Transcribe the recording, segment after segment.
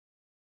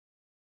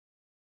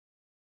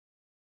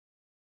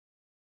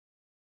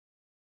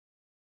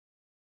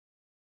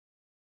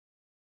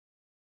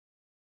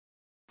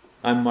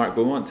I'm Mark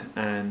Beaumont,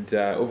 and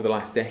over the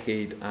last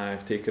decade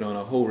I've taken on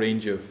a whole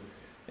range of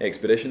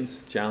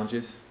expeditions,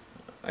 challenges.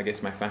 I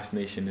guess my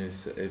fascination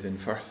is in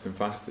first and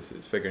fastest.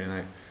 It's figuring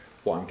out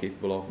what I'm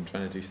capable of and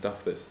trying to do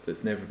stuff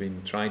that's never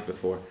been tried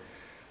before.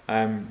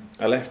 I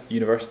left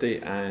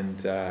university and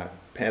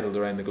pedalled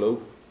around the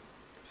globe,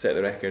 set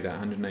the record at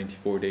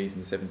 194 days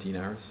and 17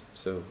 hours.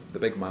 So the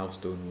big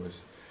milestone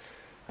was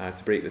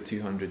to break the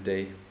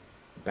 200-day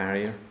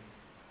barrier,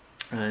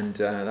 and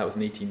that was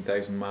an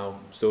 18,000 mile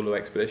solo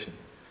expedition.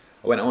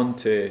 I went on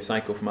to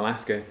cycle from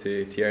Alaska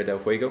to Tierra del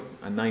Fuego,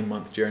 a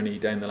 9-month journey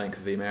down the length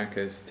of the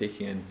Americas,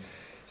 taking in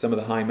some of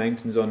the high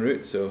mountains en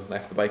route, so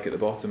left the bike at the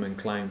bottom and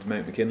climbed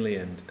Mount McKinley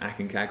and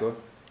Aconcagua.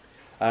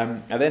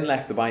 I then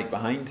left the bike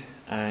behind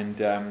and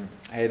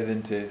headed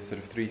into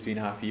sort of three and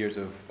a half years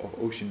of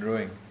ocean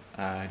rowing.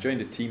 I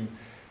joined a team,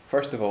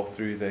 first of all,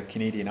 through the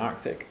Canadian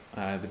Arctic.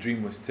 The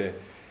dream was to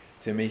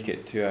make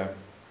it to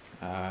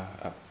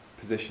a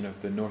position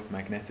of the North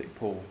Magnetic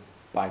Pole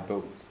by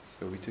boat.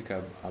 So we took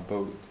a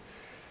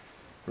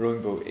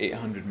rowing boat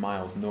 800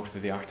 miles north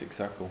of the Arctic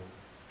Circle,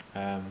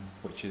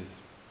 which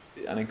is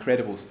an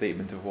incredible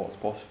statement of what's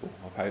possible,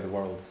 of how the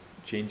world's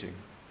changing.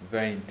 A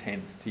very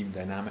intense team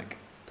dynamic,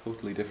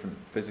 totally different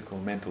physical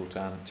and mental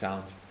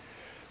challenge.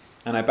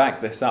 And I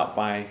backed this up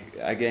by,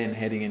 again,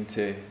 heading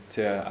into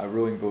a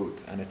rowing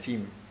boat and a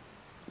team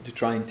to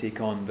try and take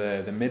on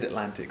the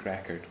mid-Atlantic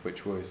record,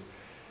 which was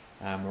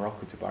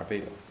Morocco to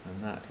Barbados,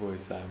 and that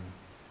was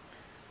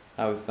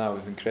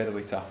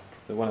incredibly tough.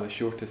 One of the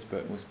shortest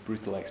but most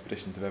brutal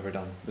expeditions I've ever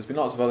done. There's been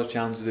lots of other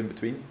challenges in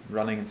between,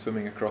 running and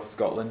swimming across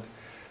Scotland,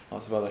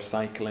 lots of other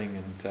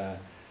cycling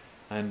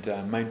and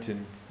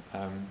mountain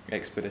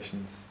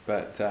expeditions,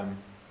 but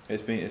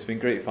it's been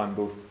great fun,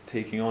 both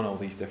taking on all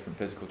these different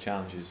physical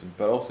challenges,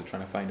 but also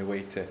trying to find a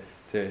way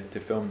to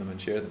film them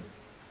and share them.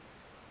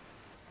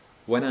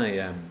 When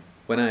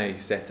I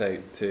set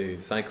out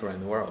to cycle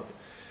around the world,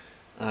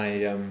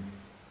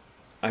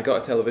 I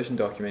got a television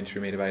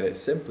documentary made about it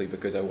simply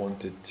because I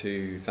wanted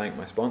to thank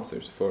my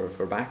sponsors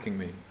for backing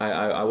me.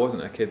 I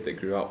wasn't a kid that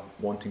grew up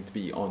wanting to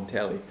be on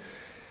telly,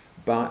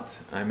 but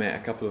I met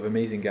a couple of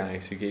amazing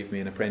guys who gave me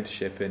an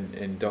apprenticeship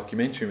in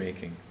documentary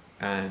making,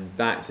 and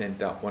that's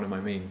ended up one of my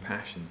main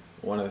passions,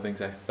 one of the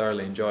things I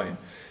thoroughly enjoy. And,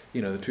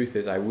 you know, the truth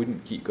is I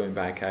wouldn't keep going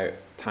back out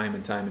time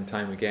and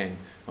time again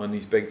on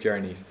these big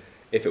journeys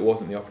if it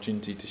wasn't the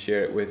opportunity to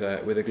share it with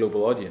a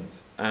global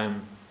audience.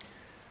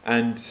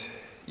 And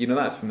you know,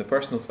 that's from the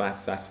personal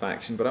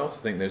satisfaction, but I also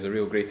think there's a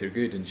real greater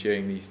good in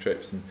sharing these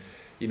trips, and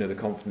you know, the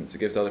confidence it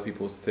gives other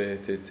people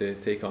to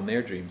take on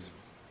their dreams.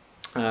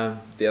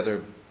 The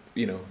other,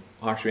 you know,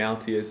 harsh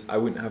reality is I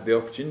wouldn't have the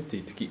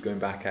opportunity to keep going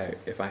back out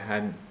if I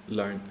hadn't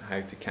learned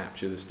how to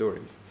capture the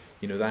stories.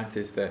 You know,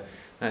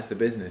 that's the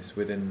business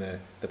within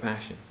the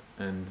passion,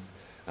 and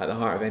at the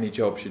heart of any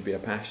job should be a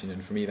passion,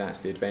 and for me that's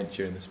the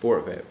adventure and the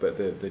sport of it, but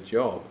the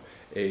job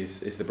is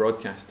the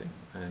broadcasting,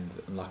 and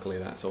luckily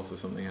that's also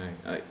something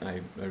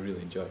I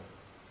really enjoy.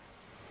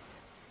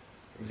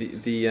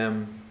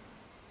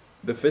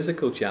 The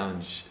physical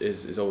challenge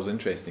is always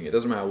interesting. It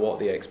doesn't matter what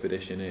the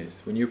expedition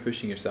is. When you're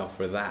pushing yourself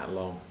for that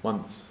long,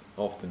 months,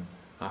 often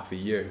half a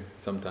year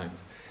sometimes,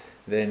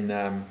 then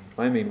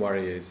my main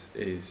worry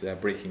is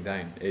breaking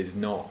down, is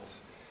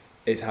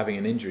having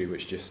an injury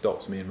which just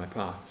stops me in my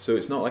path. So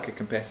it's not like a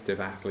competitive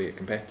athlete, a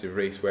competitive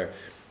race where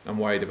I'm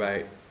worried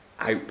about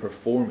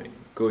outperforming,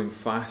 going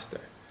faster,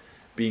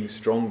 being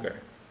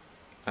stronger.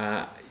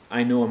 I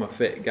know I'm a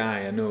fit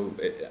guy. I know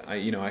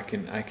I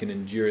can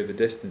endure the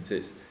distance.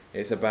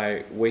 It's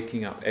about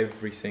waking up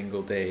every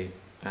single day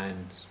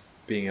and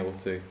being able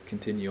to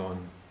continue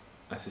on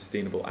a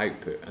sustainable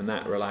output, and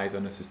that relies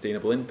on a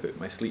sustainable input.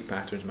 My sleep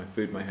patterns, my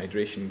food, my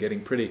hydration, getting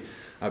pretty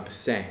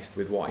obsessed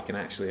with what I can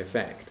actually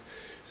affect.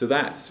 So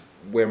that's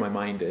where my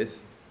mind is.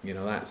 You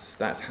know,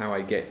 that's how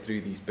I get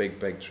through these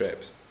big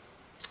trips.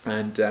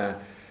 And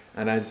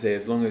as I say,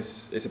 as long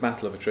as it's a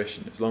battle of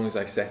attrition, as long as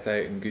I set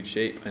out in good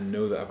shape and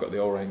know that I've got the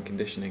all-round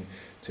conditioning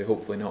to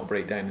hopefully not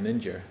break down and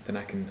injure, then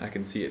I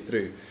can see it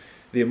through.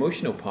 The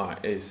emotional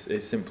part is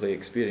simply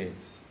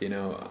experience. You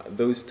know,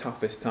 those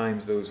toughest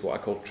times, those what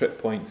I call trip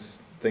points,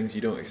 things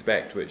you don't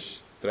expect, which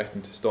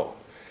threaten to stop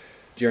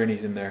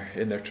journeys in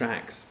their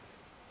tracks.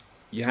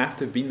 You have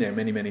to have been there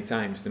many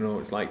times to know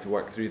what it's like to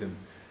work through them,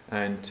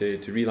 and to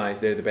realise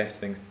they're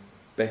the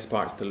best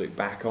parts to look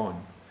back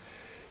on.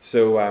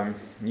 So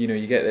you know,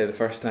 you get there the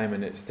first time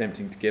and it's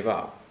tempting to give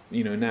up.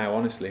 You know, now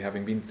honestly,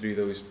 having been through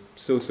those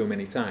so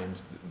many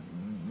times,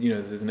 you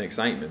know, there's an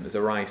excitement, there's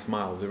a wry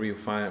smile, there's a real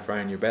fire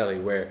in your belly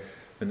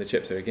when the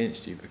chips are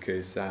against you,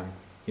 because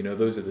you know,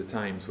 those are the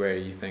times where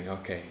you think,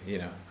 okay, you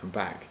know, I'm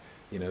back.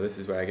 You know, this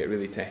is where I get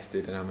really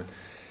tested, and I'm,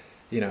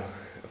 you know,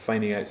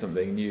 finding out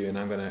something new, and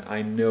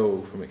I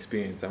know from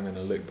experience I'm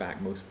gonna look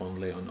back most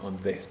fondly on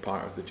this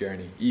part of the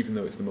journey, even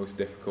though it's the most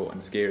difficult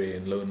and scary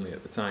and lonely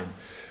at the time.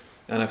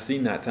 And I've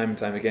seen that time and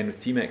time again with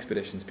team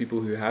expeditions, people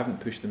who haven't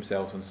pushed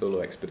themselves on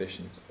solo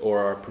expeditions, or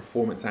are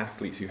performance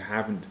athletes who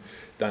haven't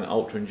done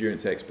ultra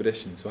endurance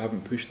expeditions, so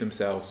haven't pushed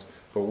themselves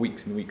for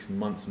weeks and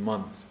months and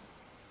months,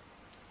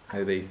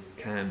 how they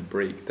can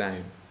break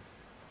down,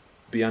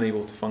 be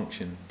unable to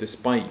function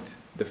despite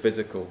the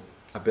physical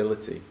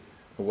ability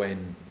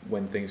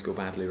when things go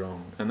badly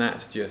wrong. And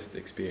that's just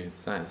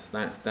experience. That's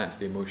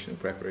the emotional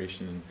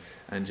preparation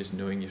and just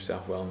knowing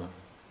yourself well enough.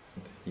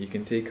 You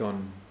can take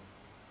on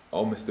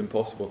almost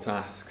impossible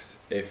tasks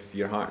if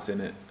your heart's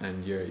in it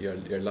and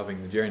you're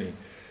loving the journey.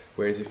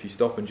 Whereas if you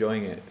stop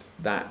enjoying it,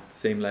 that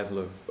same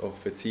level of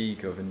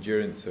fatigue, of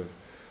endurance,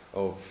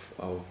 of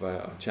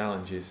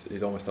challenge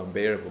is almost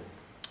unbearable.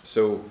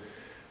 So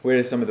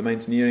whereas some of the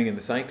mountaineering and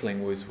the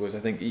cycling was I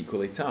think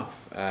equally tough,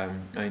 I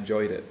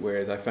enjoyed it.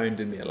 Whereas I found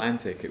in the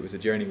Atlantic it was a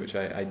journey which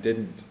I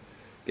didn't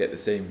get the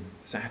same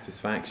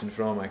satisfaction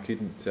from. I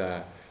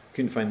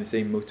couldn't find the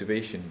same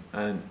motivation,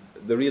 and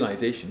the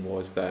realization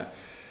was that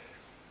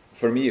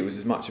for me it was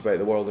as much about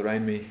the world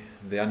around me,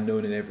 the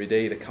unknown in every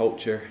day, the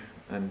culture,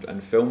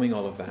 and filming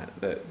all of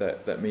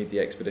that made the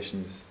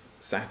expeditions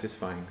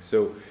satisfying.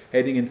 So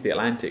heading into the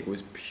Atlantic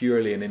was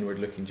purely an inward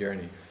looking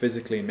journey.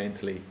 Physically and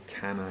mentally,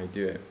 can I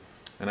do it?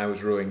 And I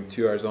was rowing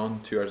 2 hours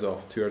on, 2 hours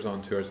off, 2 hours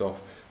on, 2 hours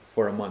off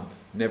for a month,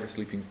 never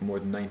sleeping for more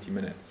than 90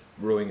 minutes,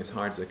 rowing as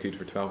hard as I could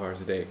for 12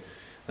 hours a day.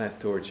 That's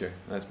torture,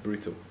 that's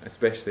brutal,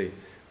 especially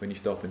when you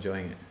stop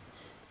enjoying it.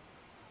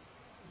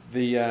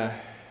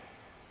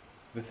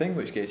 The thing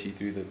which gets you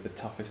through the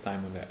toughest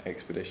time on the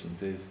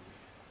expeditions is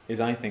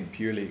I think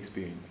purely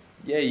experience.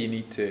 Yeah, you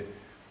need to,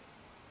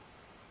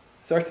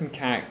 certain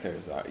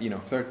characters are,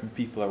 certain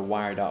people are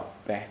wired up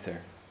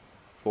better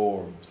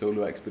for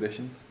solo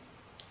expeditions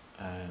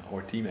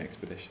or team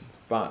expeditions,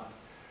 but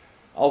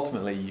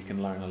ultimately you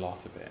can learn a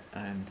lot of it,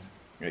 and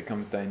it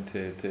comes down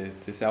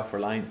to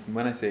self-reliance. And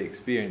when I say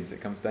experience,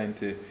 it comes down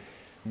to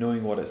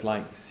knowing what it's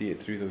like to see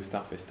it through those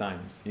toughest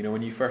times.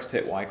 When you first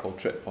hit what I call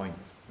trip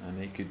points,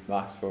 and they could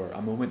last for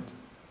a moment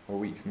or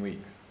weeks and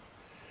weeks,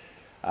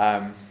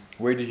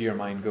 where does your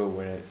mind go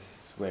where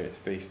it's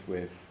faced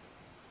with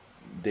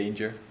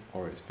danger,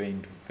 or it's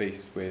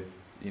faced with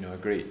a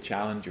great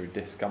challenge or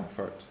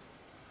discomfort?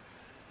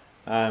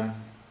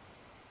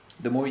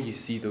 The more you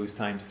see those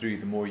times through,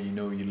 the more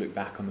you look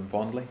back on them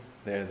fondly.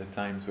 They're the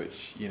times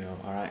which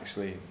are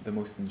actually the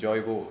most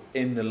enjoyable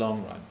in the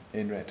long run,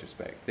 in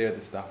retrospect. They're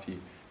the stuff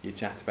you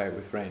chat about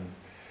with friends.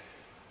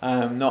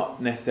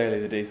 Not necessarily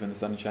the days when the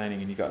sun's shining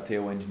and you've got a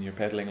tailwind and you're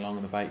pedalling along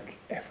on the bike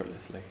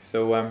effortlessly.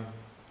 So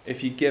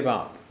if you give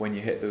up when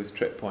you hit those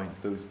trip points,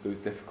 those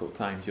difficult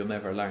times, you'll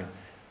never learn.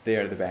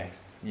 They're the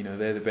best.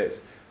 They're the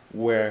bits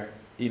where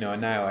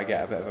now I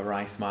get a bit of a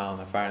wry smile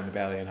and a fire in the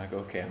belly, and I go,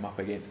 okay, I'm up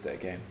against it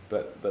again.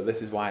 But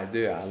this is why I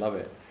do it. I love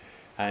it,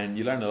 and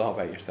you learn a lot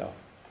about yourself.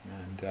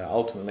 And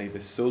ultimately,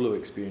 the solo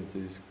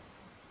experiences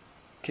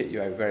kit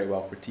you out very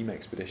well for team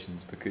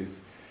expeditions because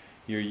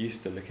you're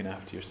used to looking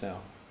after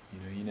yourself.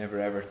 You never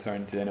ever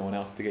turn to anyone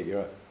else to get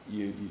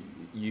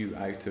you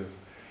out of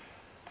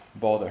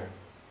bother.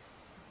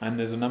 And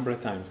there's a number of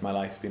times my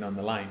life's been on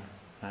the line,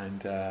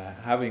 and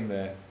having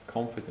the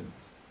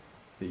confidence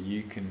that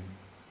you can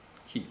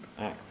keep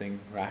acting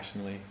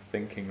rationally,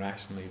 thinking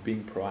rationally,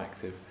 being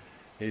proactive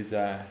is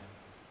a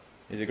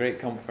great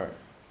comfort.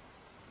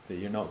 That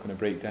you're not going to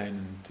break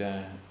down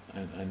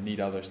and need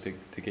others to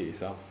get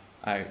yourself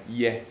out.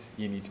 Yes,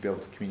 you need to be able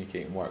to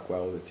communicate and work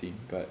well with a team,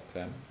 but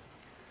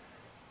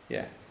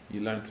yeah, you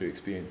learn through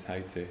experience how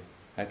to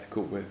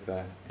cope with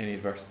any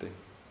adversity.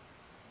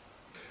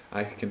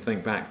 I can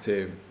think back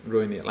to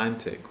rowing the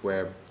Atlantic,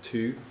 where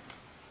two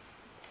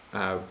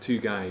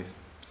guys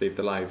saved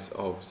the lives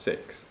of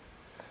 6.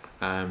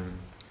 And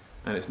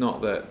it's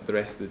not that the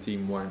rest of the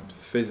team weren't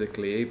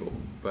physically able,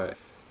 but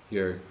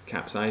you're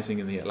capsizing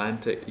in the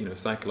Atlantic,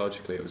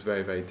 psychologically it was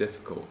very, very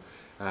difficult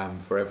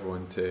for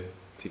everyone to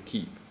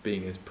keep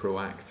being as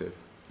proactive,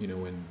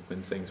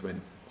 when things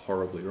went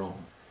horribly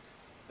wrong.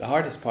 The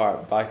hardest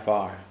part by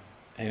far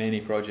in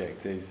any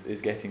project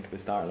is getting to the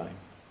start line,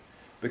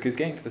 because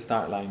getting to the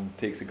start line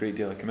takes a great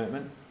deal of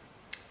commitment,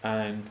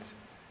 and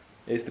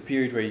it's the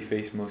period where you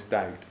face most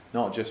doubt,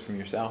 not just from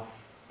yourself,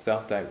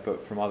 self-doubt,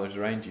 but from others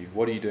around you.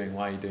 What are you doing?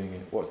 Why are you doing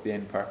it? What's the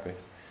end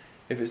purpose?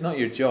 If it's not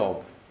your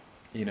job,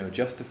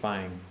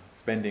 justifying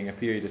spending a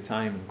period of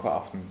time and quite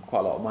often quite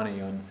a lot of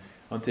money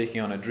on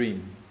taking on a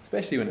dream,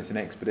 especially when it's an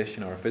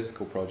expedition or a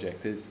physical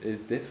project, is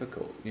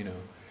difficult.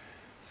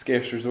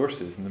 Scarce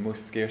resources, and the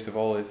most scarce of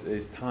all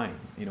is time.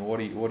 What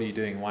are you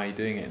doing? Why are you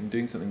doing it? And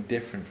doing something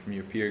different from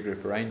your peer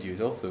group around you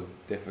is also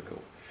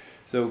difficult.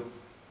 So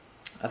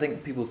I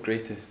think people's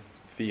greatest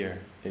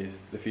fear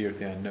is the fear of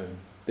the unknown.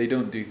 They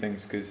don't do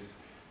things because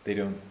they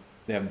haven't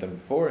done it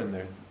before, and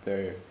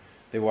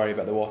they worry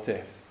about the what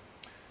ifs.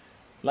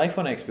 Life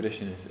on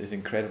expedition is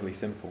incredibly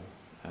simple,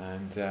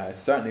 and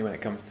certainly when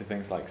it comes to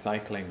things like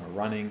cycling or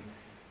running,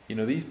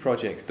 these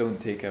projects don't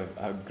take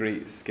a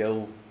great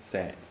skill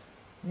set.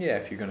 Yeah,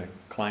 if you're going to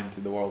climb to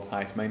the world's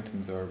highest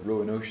mountains or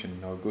row an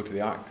ocean or go to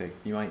the Arctic,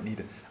 you might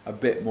need a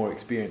bit more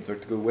experience or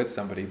to go with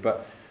somebody.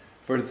 But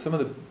for some of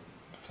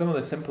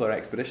the simpler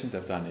expeditions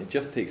I've done, it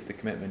just takes the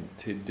commitment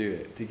to do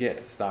it, to get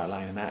to the start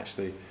line and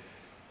actually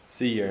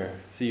see your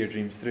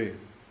dreams through.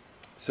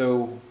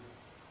 So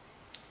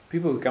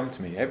people who come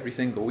to me every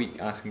single week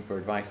asking for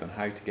advice on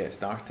how to get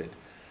started,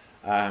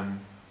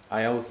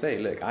 I always say,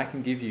 look, I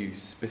can give you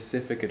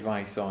specific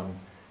advice on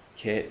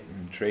kit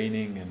and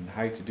training and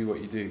how to do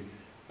what you do,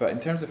 but in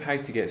terms of how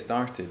to get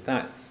started,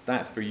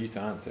 that's for you to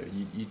answer.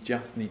 You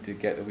just need to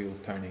get the wheels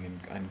turning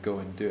and go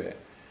and do it.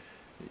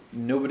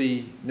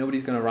 Nobody's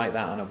going to write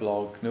that on a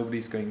blog.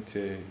 Nobody's going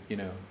to, you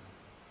know,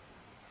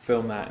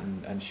 film that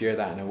and share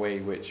that in a way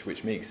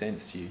which makes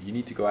sense to you. You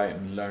need to go out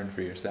and learn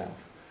for yourself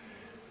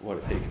what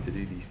it takes to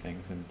do these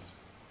things, and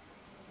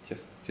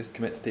just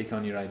commit to take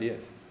on your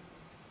ideas.